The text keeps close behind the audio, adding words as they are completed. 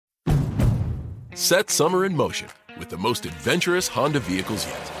Set summer in motion with the most adventurous Honda vehicles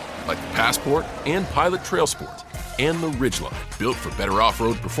yet, like the Passport and Pilot Trail Sport, and the Ridgeline, built for better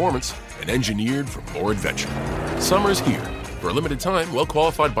off-road performance and engineered for more adventure. Summer's here. For a limited time,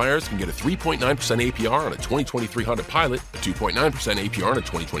 well-qualified buyers can get a 3.9% APR on a 2023 Honda Pilot, a 2.9% APR on a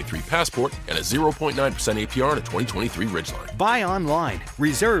 2023 Passport, and a 0.9% APR on a 2023 Ridgeline. Buy online,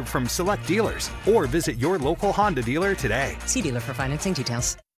 reserve from select dealers, or visit your local Honda dealer today. See dealer for financing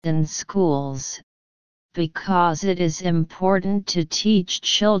details. In schools, because it is important to teach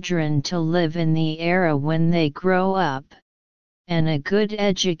children to live in the era when they grow up. And a good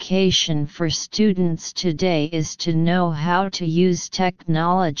education for students today is to know how to use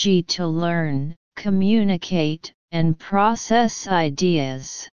technology to learn, communicate, and process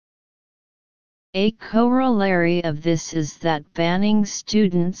ideas. A corollary of this is that banning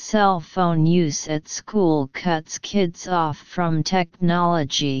student cell phone use at school cuts kids off from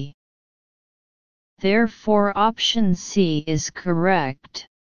technology. Therefore, option C is correct.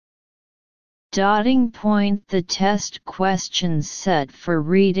 The test questions set for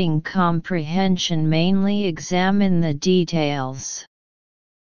reading comprehension mainly examine the details.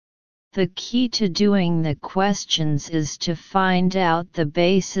 The key to doing the questions is to find out the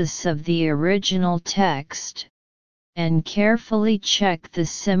basis of the original text, and carefully check the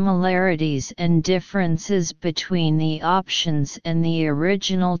similarities and differences between the options and the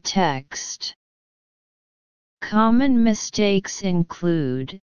original text. Common mistakes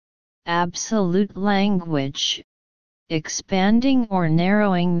include absolute language, expanding or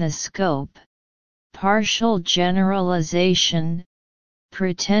narrowing the scope, partial generalization,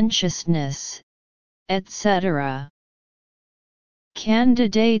 pretentiousness, etc.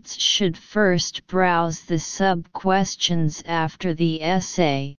 Candidates should first browse the sub-questions after the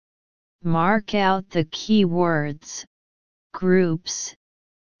essay, mark out the keywords, groups,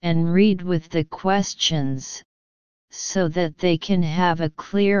 and read with the questions, so that they can have a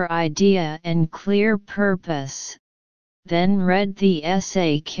clear idea and clear purpose. Then read the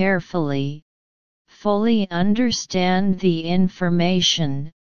essay carefully, fully understand the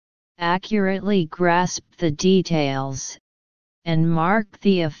information, accurately grasp the details, and mark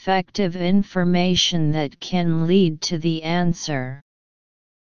the effective information that can lead to the answer.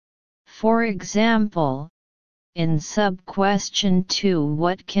 For example, in sub-question 2,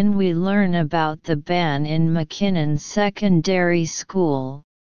 what can we learn about the ban in McKinnon Secondary School?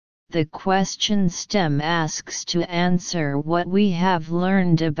 The question stem asks to answer what we have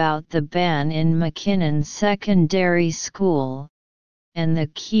learned about the ban in McKinnon Secondary School, and the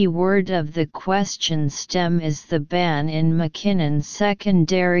key word of the question stem is the ban in McKinnon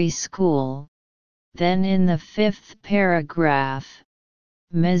Secondary School. Then in the fifth paragraph,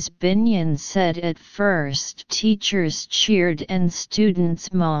 Ms. Binion said at first teachers cheered and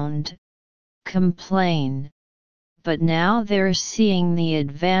students moaned, complain, but now they're seeing the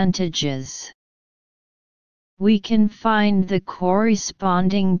advantages. We can find the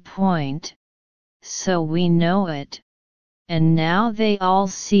corresponding point, so we know it, and now they all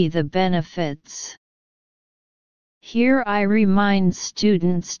see the benefits. Here I remind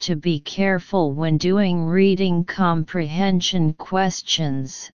students to be careful when doing reading comprehension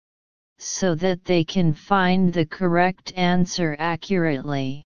questions, so that they can find the correct answer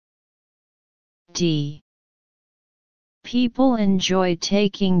accurately. D. People enjoy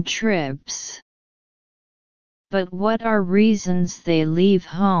taking trips. But what are reasons they leave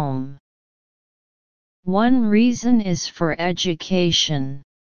home? One reason is for education.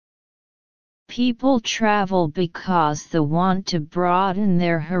 People travel because they want to broaden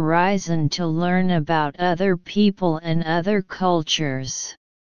their horizon to learn about other people and other cultures.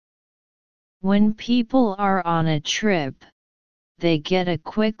 When people are on a trip, they get a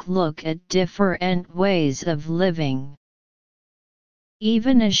quick look at different ways of living.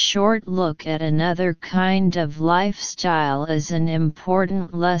 Even a short look at another kind of lifestyle is an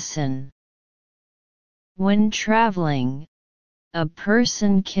important lesson. When traveling, a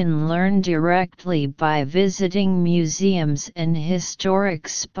person can learn directly by visiting museums and historic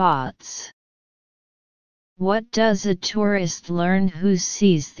spots. What does a tourist learn who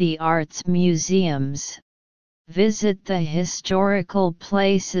sees the arts museums, visit the historical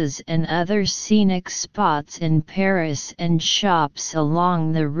places and other scenic spots in Paris and shops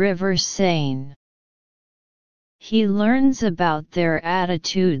along the River Seine? He learns about their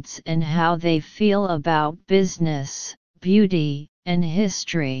attitudes and how they feel about business, beauty, and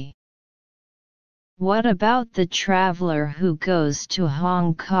history. What about the traveler who goes to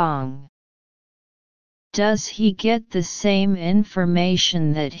Hong Kong? Does he get the same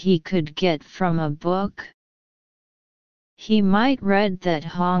information that he could get from a book? He might read that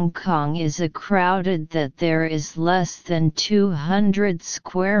Hong Kong is a crowded, that there is less than 200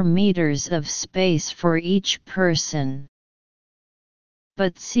 square meters of space for each person.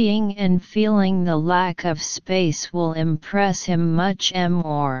 But seeing and feeling the lack of space will impress him much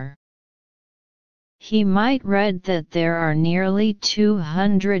more. He might read that there are nearly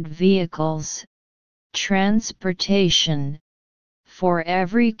 200 vehicles, transportation, for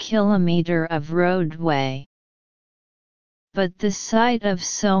every kilometer of roadway. But the sight of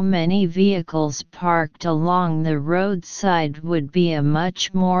so many vehicles parked along the roadside would be a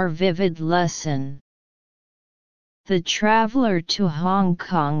much more vivid lesson. The traveler to Hong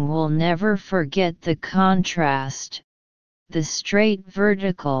Kong will never forget the contrast, the straight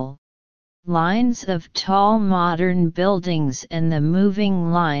vertical lines of tall modern buildings and the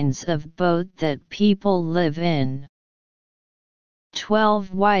moving lines of boat that people live in.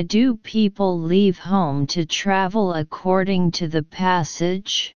 12. Why do people leave home to travel according to the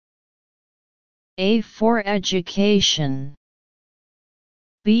passage? A. For education.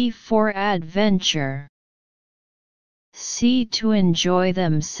 B. For adventure. C. To enjoy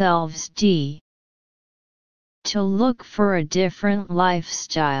themselves. D. To look for a different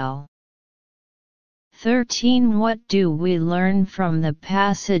lifestyle. 13. What do we learn from the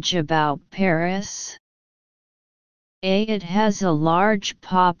passage about Paris? A. It has a large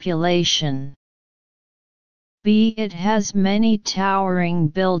population. B. It has many towering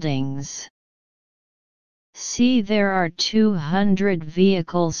buildings. C. There are 200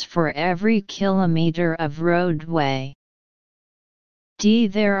 vehicles for every kilometer of roadway. D.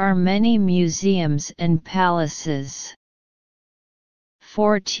 There are many museums and palaces.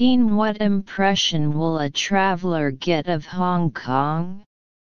 14. What impression will a traveler get of Hong Kong?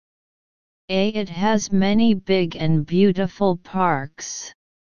 A. It has many big and beautiful parks.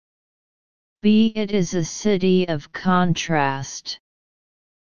 B. It is a city of contrast.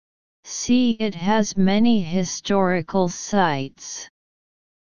 C. It has many historical sites.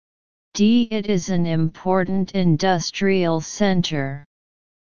 D. It is an important industrial center.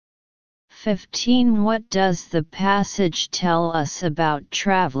 15. What does the passage tell us about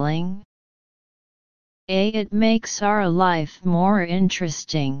traveling? A. It makes our life more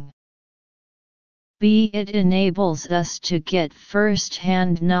interesting. B. It enables us to get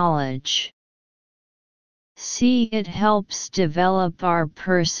first-hand knowledge. C. It helps develop our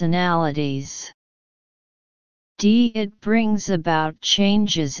personalities. D. It brings about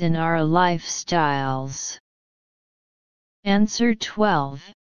changes in our lifestyles. Answer 12.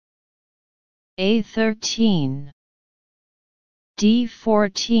 A. 13. D.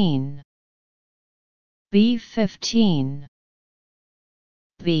 14. B. 15.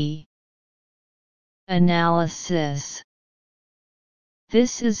 B. Analysis.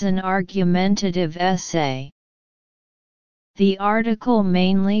 This is an argumentative essay. The article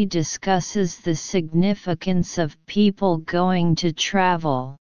mainly discusses the significance of people going to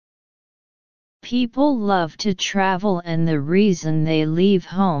travel. People love to travel, and the reason they leave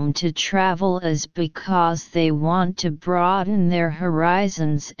home to travel is because they want to broaden their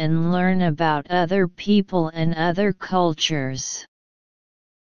horizons and learn about other people and other cultures.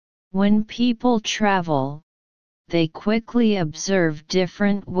 When people travel, they quickly observe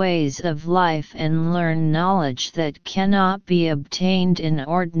different ways of life and learn knowledge that cannot be obtained in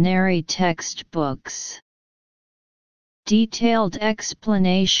ordinary textbooks. Detailed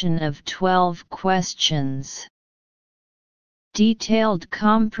explanation of 12 questions. Detailed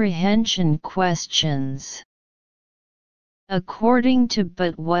comprehension questions. According to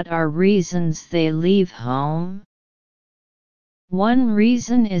but what are reasons they leave home? One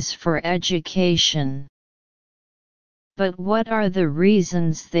reason is for education. But what are the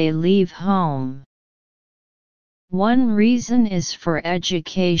reasons they leave home? One reason is for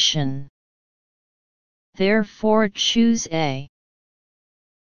education. Therefore choose A.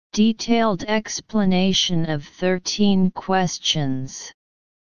 Detailed explanation of 13 questions.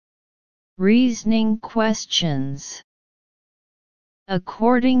 Reasoning questions.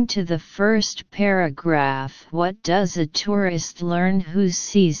 According to the first paragraph, what does a tourist learn who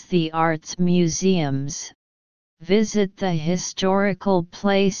sees the arts museums, visit the historical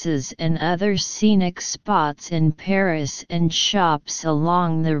places and other scenic spots in Paris and shops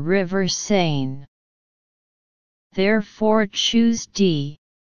along the River Seine? Therefore choose D.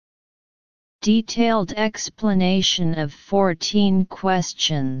 Detailed explanation of 14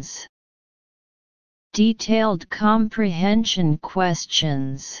 questions. Detailed comprehension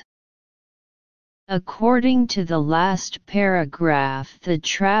questions. According to the last paragraph, the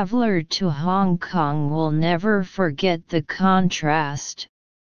traveler to Hong Kong will never forget the contrast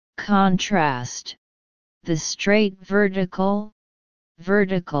the straight vertical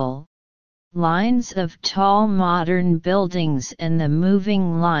lines of tall modern buildings and the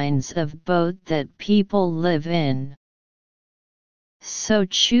moving lines of boat that people live in. So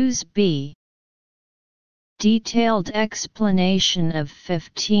choose B. Detailed explanation of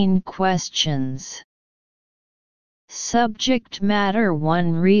 15 questions. Subject matter: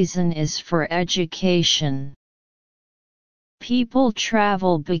 one reason is for education. People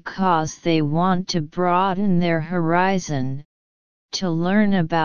travel because they want to broaden their horizon, to learn about